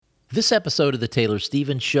This episode of The Taylor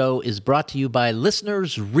Stevens Show is brought to you by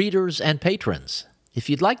listeners, readers, and patrons. If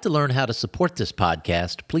you'd like to learn how to support this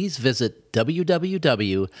podcast, please visit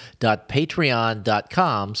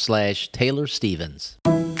www.patreon.com/Taylor Stevens.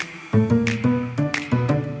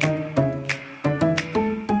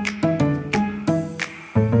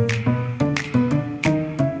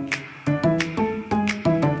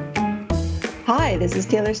 Hi, this is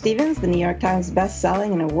Taylor Stevens, the New York Times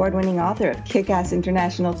best-selling and award-winning author of kick-ass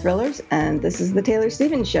international thrillers, and this is The Taylor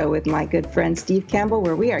Stevens Show with my good friend Steve Campbell,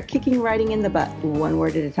 where we are kicking writing in the butt, one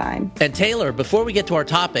word at a time. And Taylor, before we get to our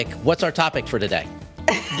topic, what's our topic for today?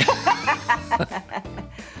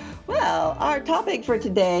 Well, our topic for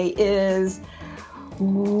today is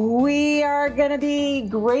we are going to be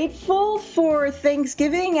grateful for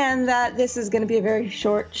Thanksgiving and that this is going to be a very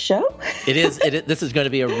short show. This is going to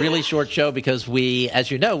be a really short show because as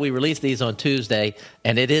you know, we release these on Tuesday,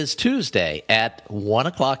 and it is Tuesday at 1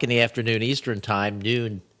 o'clock in the afternoon Eastern Time,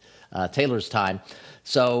 noon Taylor's time.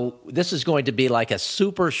 So this is going to be like a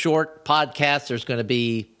super short podcast. There's going to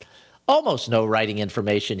be almost no writing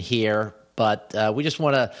information here. But we just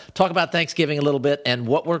want to talk about Thanksgiving a little bit and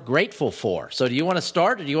what we're grateful for. So do you want to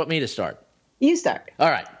start or do you want me to start? You start. All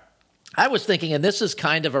right. I was thinking, and this is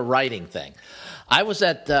kind of a writing thing. I was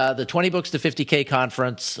at the 20 Books to 50K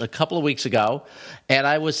conference a couple of weeks ago, and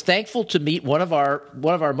I was thankful to meet one of our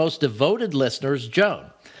most devoted listeners, Joan.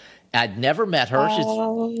 I'd never met her,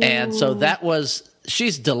 and so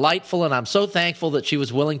she's delightful, and I'm so thankful that she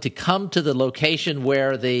was willing to come to the location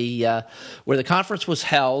where the conference was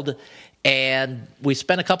held. And we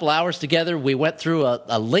spent a couple hours together. We went through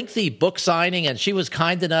a lengthy book signing, and she was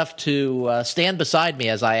kind enough to stand beside me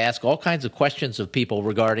as I asked all kinds of questions of people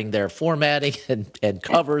regarding their formatting and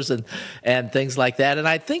covers and things like that. And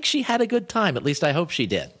I think she had a good time. At least I hope she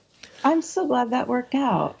did. I'm so glad that worked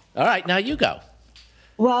out. All right, now you go.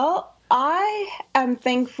 Well, I am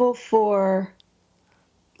thankful for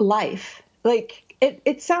life. Like,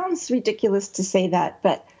 it sounds ridiculous to say that,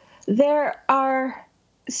 but there are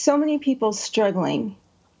so many people struggling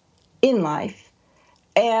in life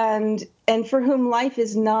and for whom life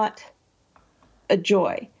is not a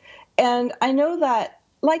joy. And I know that,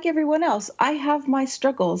 like everyone else, I have my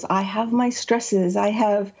struggles. I have my stresses. I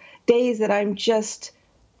have days that I'm just,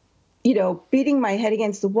 beating my head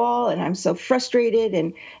against the wall and I'm so frustrated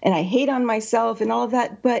and I hate on myself and all of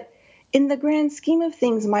that. But in the grand scheme of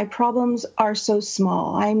things, my problems are so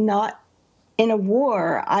small. I'm not in a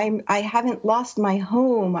war. I haven't lost my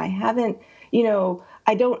home. I haven't,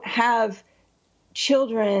 I don't have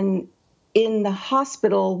children in the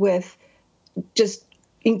hospital with just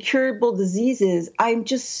incurable diseases. I'm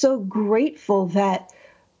just so grateful that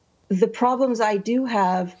the problems I do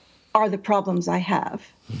have are the problems I have.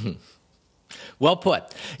 Mm-hmm. Well put.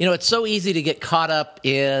 It's so easy to get caught up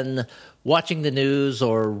in watching the news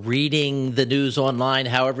or reading the news online,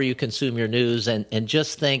 however you consume your news, and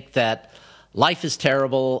just think that life is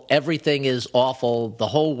terrible, everything is awful, the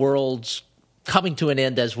whole world's coming to an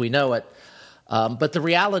end as we know it. But the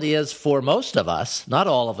reality is, for most of us, not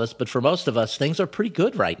all of us, but for most of us, things are pretty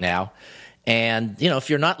good right now. And, if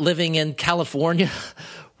you're not living in California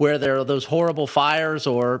where there are those horrible fires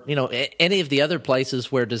or, any of the other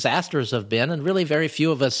places where disasters have been, and really very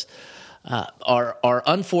few of us are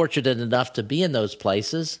unfortunate enough to be in those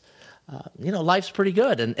places, life's pretty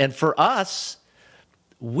good. And for us,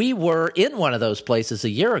 we were in one of those places a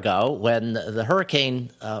year ago when the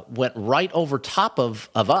hurricane went right over top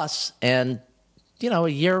of us, and a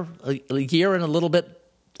year and a little bit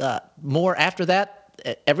more after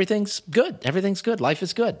that, everything's good. Everything's good. Life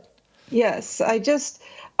is good. Yes, I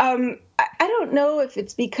don't know if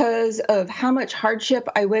it's because of how much hardship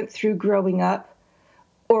I went through growing up,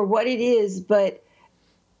 or what it is, but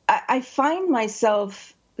I find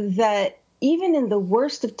myself that even in the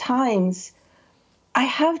worst of times, I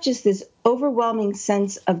have just this overwhelming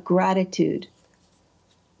sense of gratitude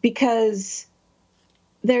because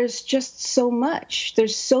there's just so much.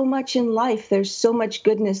 There's so much in life. There's so much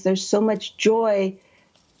goodness. There's so much joy.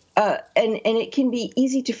 And it can be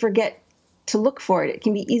easy to forget to look for it. It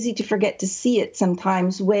can be easy to forget to see it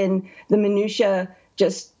sometimes when the minutia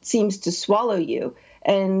just seems to swallow you.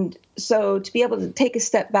 And so to be able to take a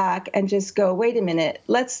step back and just go, wait a minute,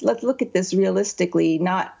 let's look at this realistically,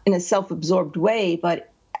 not in a self-absorbed way,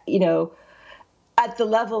 but, at the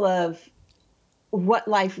level of what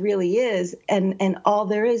life really is. And all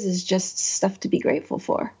there is just stuff to be grateful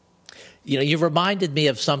for. You reminded me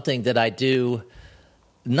of something that I do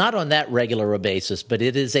not on that regular a basis, but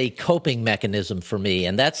it is a coping mechanism for me.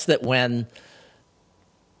 And that's that when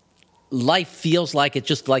life feels like it's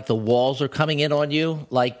just like the walls are coming in on you,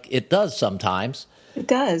 like it does sometimes, It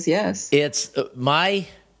does, yes. It's my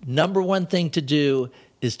number one thing to do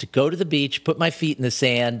is to go to the beach, put my feet in the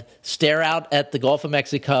sand, stare out at the Gulf of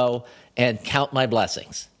Mexico, and count my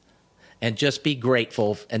blessings. And just be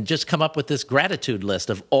grateful and just come up with this gratitude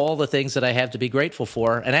list of all the things that I have to be grateful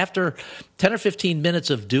for. And after 10 or 15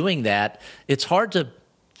 minutes of doing that, it's hard to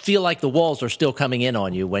feel like the walls are still coming in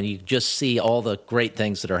on you when you just see all the great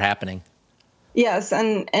things that are happening. Yes,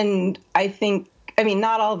 and I think,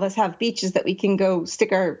 not all of us have beaches that we can go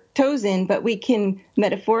stick our toes in, but we can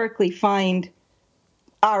metaphorically find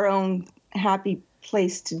our own happy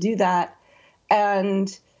place to do that.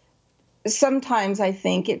 And sometimes I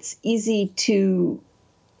think it's easy to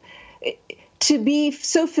be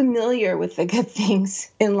so familiar with the good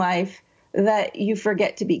things in life that you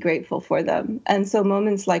forget to be grateful for them. And so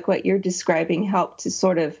moments like what you're describing help to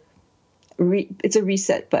sort of, it's a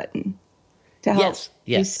reset button to help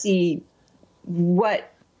you see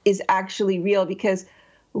what is actually real. Because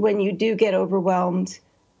when you do get overwhelmed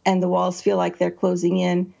and the walls feel like they're closing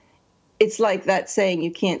in, it's like that saying,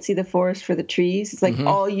 you can't see the forest for the trees. It's like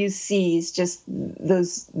all you see is just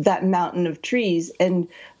that mountain of trees. And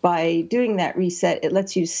by doing that reset, it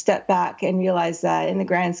lets you step back and realize that in the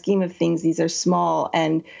grand scheme of things, these are small,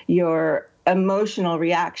 and your emotional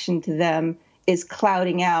reaction to them is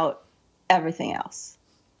clouding out everything else.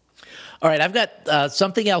 All right, I've got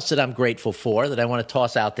something else that I'm grateful for that I want to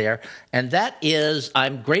toss out there, and that is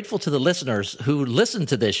I'm grateful to the listeners who listen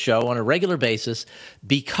to this show on a regular basis.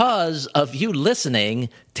 Because of you listening,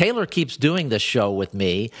 Taylor keeps doing this show with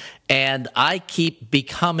me, and I keep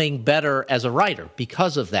becoming better as a writer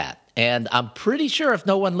because of that. And I'm pretty sure if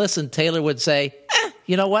no one listened, Taylor would say,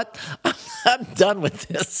 you know what, I'm done with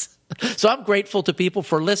this. So I'm grateful to people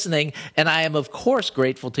for listening, and I am, of course,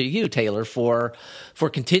 grateful to you, Taylor, for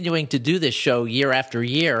continuing to do this show year after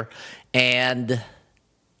year and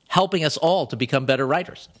helping us all to become better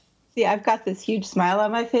writers. See, I've got this huge smile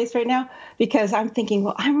on my face right now because I'm thinking,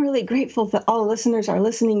 well, I'm really grateful that all the listeners are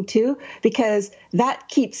listening too, because that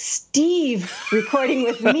keeps Steve recording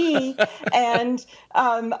with me, and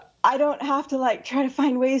I don't have to try to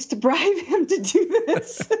find ways to bribe him to do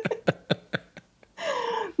this.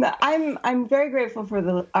 I'm very grateful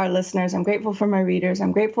for our listeners. I'm grateful for my readers.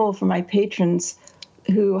 I'm grateful for my patrons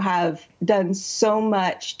who have done so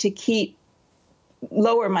much to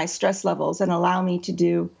lower my stress levels and allow me to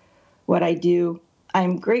do what I do.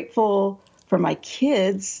 I'm grateful for my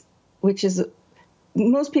kids, which is,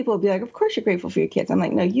 most people will be like, of course you're grateful for your kids. I'm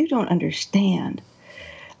like, no, you don't understand.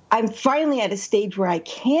 I'm finally at a stage where I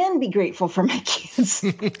can be grateful for my kids.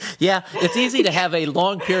 Yeah, it's easy to have a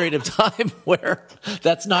long period of time where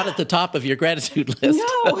that's not at the top of your gratitude list.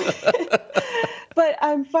 No, but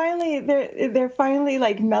I'm finally, they're finally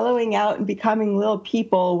mellowing out and becoming little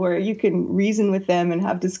people where you can reason with them and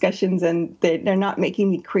have discussions, and they're not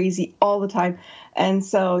making me crazy all the time. And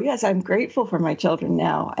so, yes, I'm grateful for my children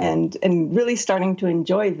now and really starting to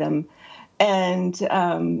enjoy them. And,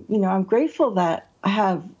 I'm grateful that I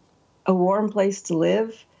have a warm place to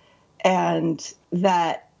live, and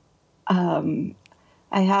that I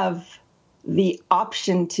have the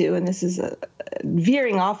option to, and this is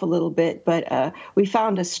veering off a little bit, but we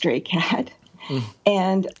found a stray cat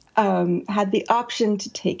and had the option to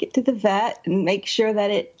take it to the vet and make sure that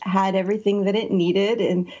it had everything that it needed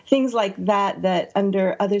and things like that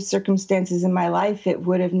under other circumstances in my life, it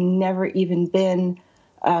would have never even been,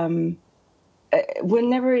 would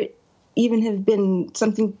never even have been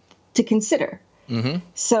something to consider.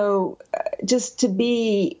 So just to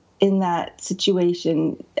be in that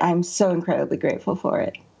situation, I'm so incredibly grateful for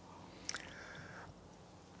it.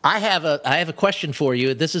 I have a question for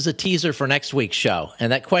you. This is a teaser for next week's show.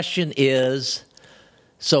 And that question is,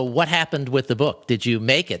 so what happened with the book? Did you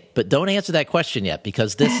make it? But don't answer that question yet,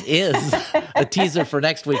 because this is a teaser for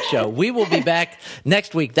next week's show. We will be back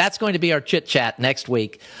next week. That's going to be our chit chat next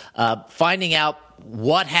week, finding out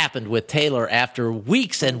what happened with Taylor after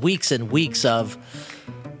weeks and weeks and weeks of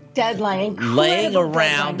laying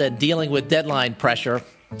around and dealing with deadline pressure.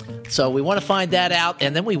 So we want to find that out,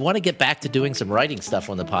 and then we want to get back to doing some writing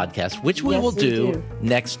stuff on the podcast, which we will do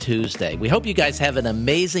next Tuesday. We hope you guys have an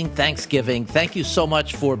amazing Thanksgiving. Thank you so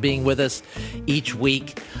much for being with us each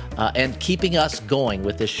week and keeping us going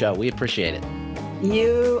with this show. We appreciate it.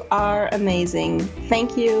 You are amazing.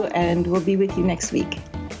 Thank you, and we'll be with you next week.